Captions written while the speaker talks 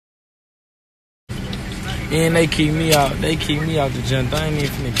And they kick me out. They kick me out the jump. I ain't even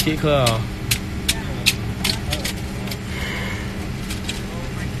finna kick her off.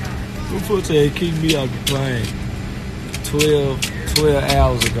 Who supposed to kick me out the plane? 12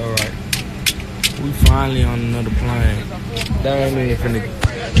 hours ago, right? We finally on another plane. They ain't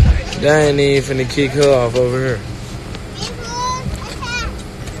even finna kick her off over here.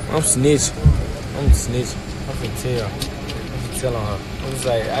 I'm snitching. I'm finna tell. I'm telling her. I was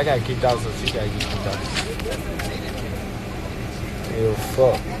like, I got kicked out, so she got kicked out. Ew,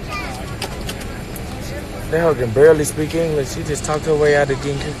 fuck. That hoe can barely speak English. She just talked her way out of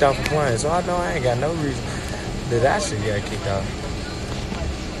getting kicked off the plane. So I know I ain't got no reason that I should get kicked out.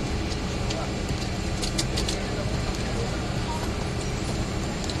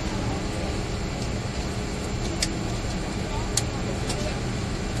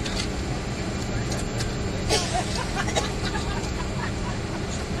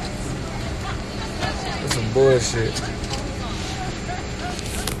 That's some bullshit.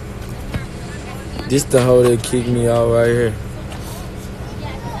 This the hoe that kicked me out right here.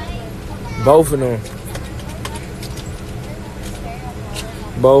 Both of them.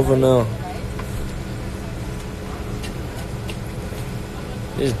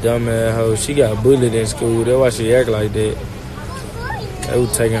 This dumbass hoe, she got bullied in school. That's why she act like that. They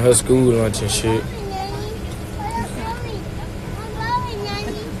was taking her school lunch and shit.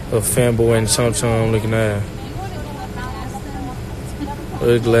 A fanboy and chum looking at her.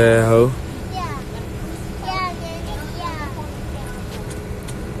 Ugly ass hoe.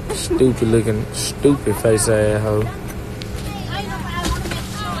 Stupid face ass hoe.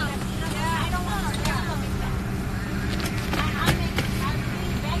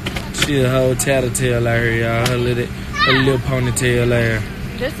 She a whole tattletale out here, y'all. Her little ponytail out here.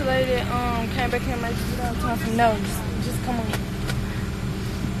 This the lady that came back here and made you don't talk from no. Just come on.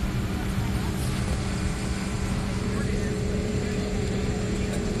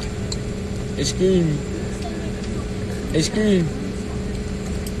 Excuse me.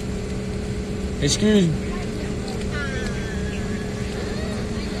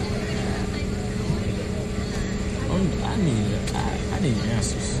 I need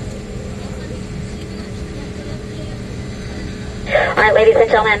answers. All right, ladies and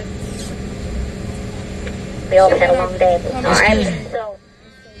gentlemen. We all had a long day. All right, so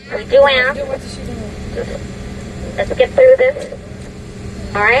we do ask. Let's get through this.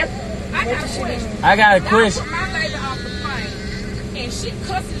 All right. I got a question. My lady off the plane, and she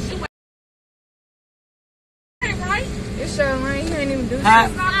cusses you. Right? It's sure right. You ain't even do It's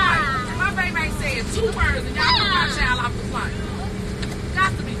not right. My baby ain't saying 2 words, and y'all put my child off the plane.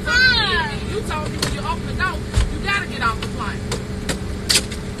 Got to be fucking kidding me. You told me when you open the door, you gotta get off the plane.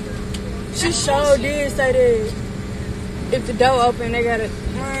 She sure did say that. If the door open, they gotta.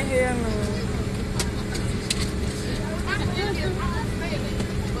 Right here, man.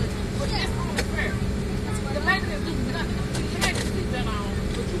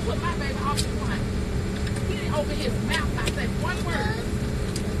 Over his mouth, I said 1 word.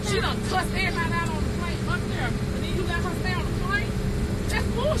 She done cussed everybody out on the plane up there, and then you let her stay on the plane? That's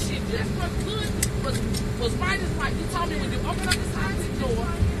bullshit. That's what good was right as right. You told me when you open up the side door,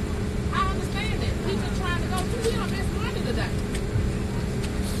 I understand that. We've been trying to go through. We done missed money today.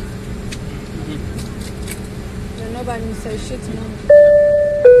 Yeah, nobody can say shit to me.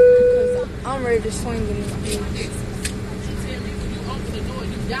 Because I'm ready to swing it in the bitch. You tell me when you open the door,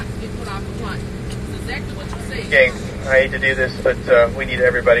 you got to get put off the plane. Exactly what you said. Gang, I hate to do this, but we need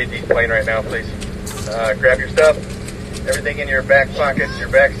everybody to deplane right now, please. Grab your stuff, everything in your back pockets, your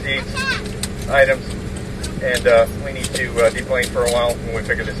back seats, items, and we need to deplane for a while when we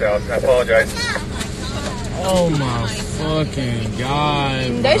figure this out. I apologize. Oh my fucking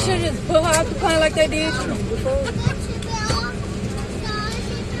God. They should just put her off the plane like they did before.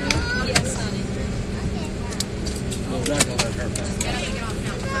 Yes, honey. I'm not gonna let her back.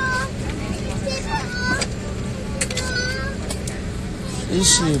 This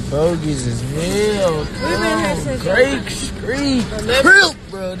shit bogus as hell. We've been here since Great street.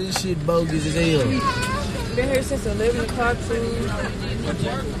 Bro, this shit bogus as hell. Been here since 11 o'clock too.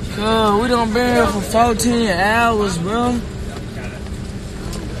 We done been here for 14 hours, bro.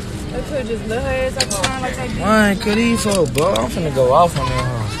 They could just let her ass off the plane like they did. Man, could these folks, bro? I'm finna go off on that,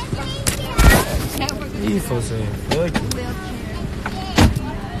 huh? These folks saying, fuck it.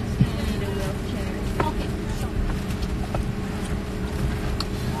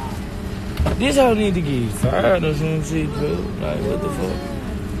 This hoe need to get fired or some shit, bro. Like, what the fuck?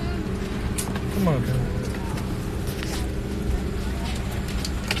 Come on, bro.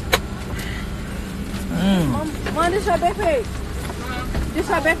 Mom, this your backpack. This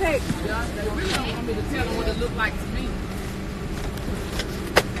her backpack. They really don't want me to tell them what it looked like to me.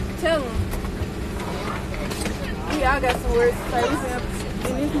 Tell them. Yeah, I got some words to say. We've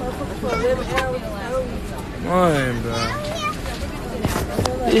been in this motherfucker for 11 hours. Man, bro.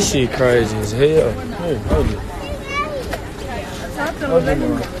 This shit crazy as hell. Hey, hold it. Talk to him,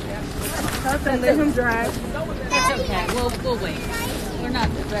 let him drive. It's okay. We'll wait. We're not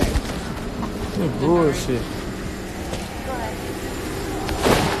ready. This bullshit.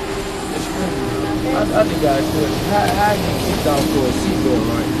 I think I could. How you kicked off for a seatbelt,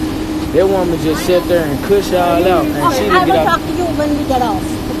 right? That woman just sat there and cuss y'all out, and she didn't I will get talk out. to you when we get off.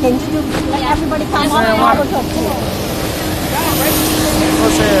 Can you let everybody come on and I will talk to you?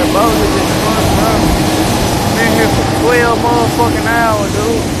 I'm saying, bro, this is fun, bro. Been here for 12 motherfucking hours,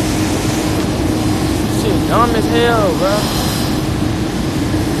 dude. Shit dumb as hell, bro.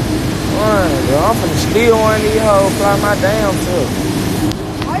 Man, bro, I'm finna steal one of these hoes, fly my damn self.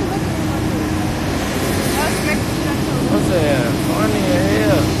 I'm saying, funny as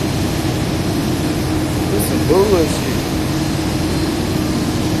hell. This some bullshit.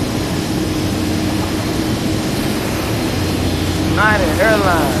 United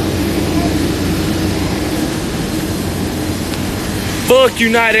Airlines. Fuck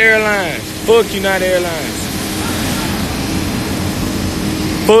United Airlines. Fuck United Airlines.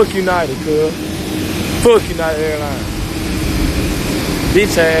 Fuck United, cuz. Fuck United Airlines.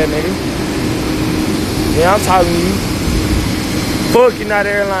 Bitch ass nigga. Yeah, I'm talking to you. Fuck United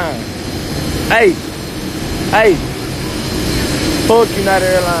Airlines. Hey. Hey. Fuck United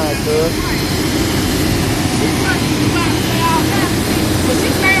Airlines, cuz. But she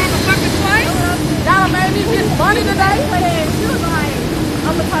stay on the fucking plane. Y'all made me miss money today. She was like,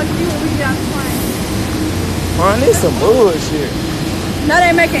 I'm gonna talk to you when we get off the plane. Man, this some bullshit. Now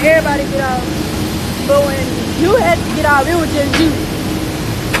they making everybody get off. But when you had to get off, it was just you.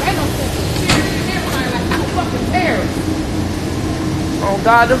 They don't think shit in everybody like you a fucking terrorist. Oh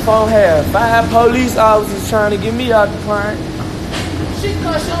God, the phone had 5 police officers trying to get me out the plane. She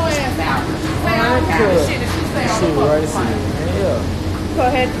cuss your ass out. Say all kind of shit and she stay on the Shit right fucking plane. here. Yeah. So I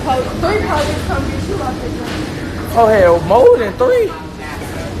had 3 police come get you off the plane. Oh, hell, more than 3?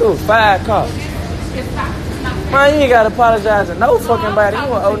 It was 5 cops. Man, you ain't gotta apologize to no fucking body. You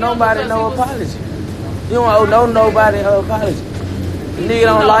don't owe nobody no apology. You don't owe nobody an apology. The nigga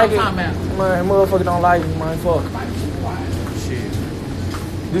don't like it. Man, motherfucker don't like it, man. Fuck. Shit.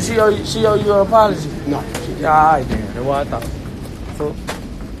 Do she owe you an apology? No. Yeah, alright then. That's what I thought. So,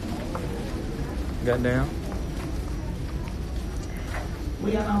 goddamn.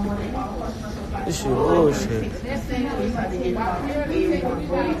 This shit bullshit.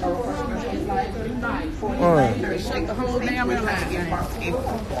 Shake the whole damn airline game.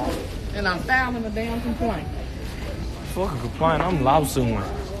 And I'm filing a damn complaint. Fuck a complaint. I'm lawsuing.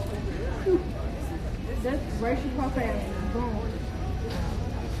 That's racial profanity. Boom.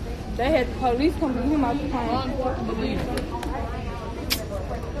 They had the police come get him out the plane. Unbelievable.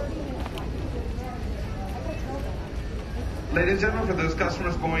 Ladies and gentlemen, for those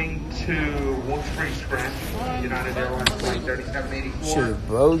customers going to Wolf Spring Scratch, United Airlines flight 3784. Shit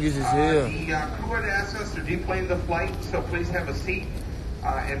bogus as hell. The crew had asked us to deplane the flight, so please have a seat.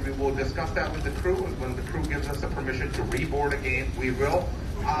 And we will discuss that with the crew. And when the crew gives us the permission to reboard again, we will.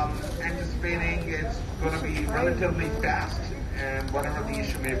 Anticipating it's going to be relatively fast. And whatever the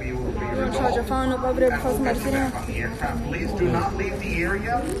issue may be, will be resolved. Charge your phone up over there before somebody sit down. On the aircraft. Please do not leave the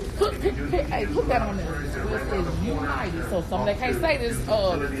area. Put that on there. It says United. So somebody can't say this.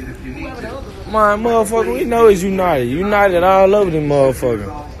 Whoever the other. My motherfucker, we know it's United. United all over them motherfucker.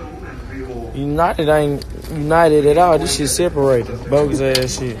 United ain't united at all. This shit separated. Bogus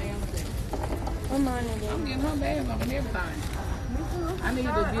ass shit. I'm on it. I'm getting her bag number and everything. I need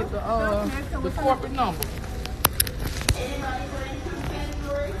to get the corporate number.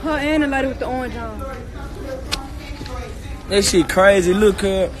 Her and the lady with the orange on. That shit crazy. Look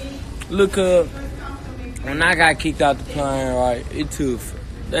up. When I got kicked out the plane, right,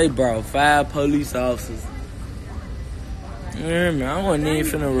 they brought 5 police officers. You hear me? I wasn't even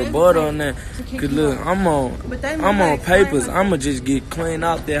finna rebut on that. Cause look, I'm on papers. I'ma just get clean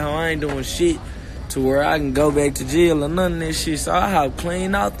out there. How I ain't doing shit to where I can go back to jail or none of that shit. So I have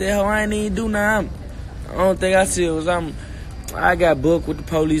clean out there. How I ain't even do nothing. I don't think I said was I got booked with the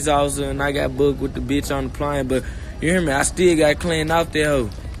police officer and I got booked with the bitch on the plane. But you hear me? I still got clean out there. Hoe.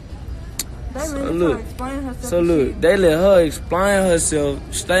 So look, they let her explain herself,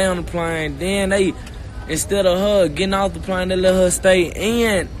 stay on the plane. Then they, instead of her getting off the plane, they let her stay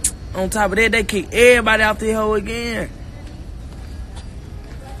in. On top of that, they kick everybody off the hoe again.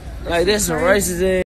 Like, that's some racist ass.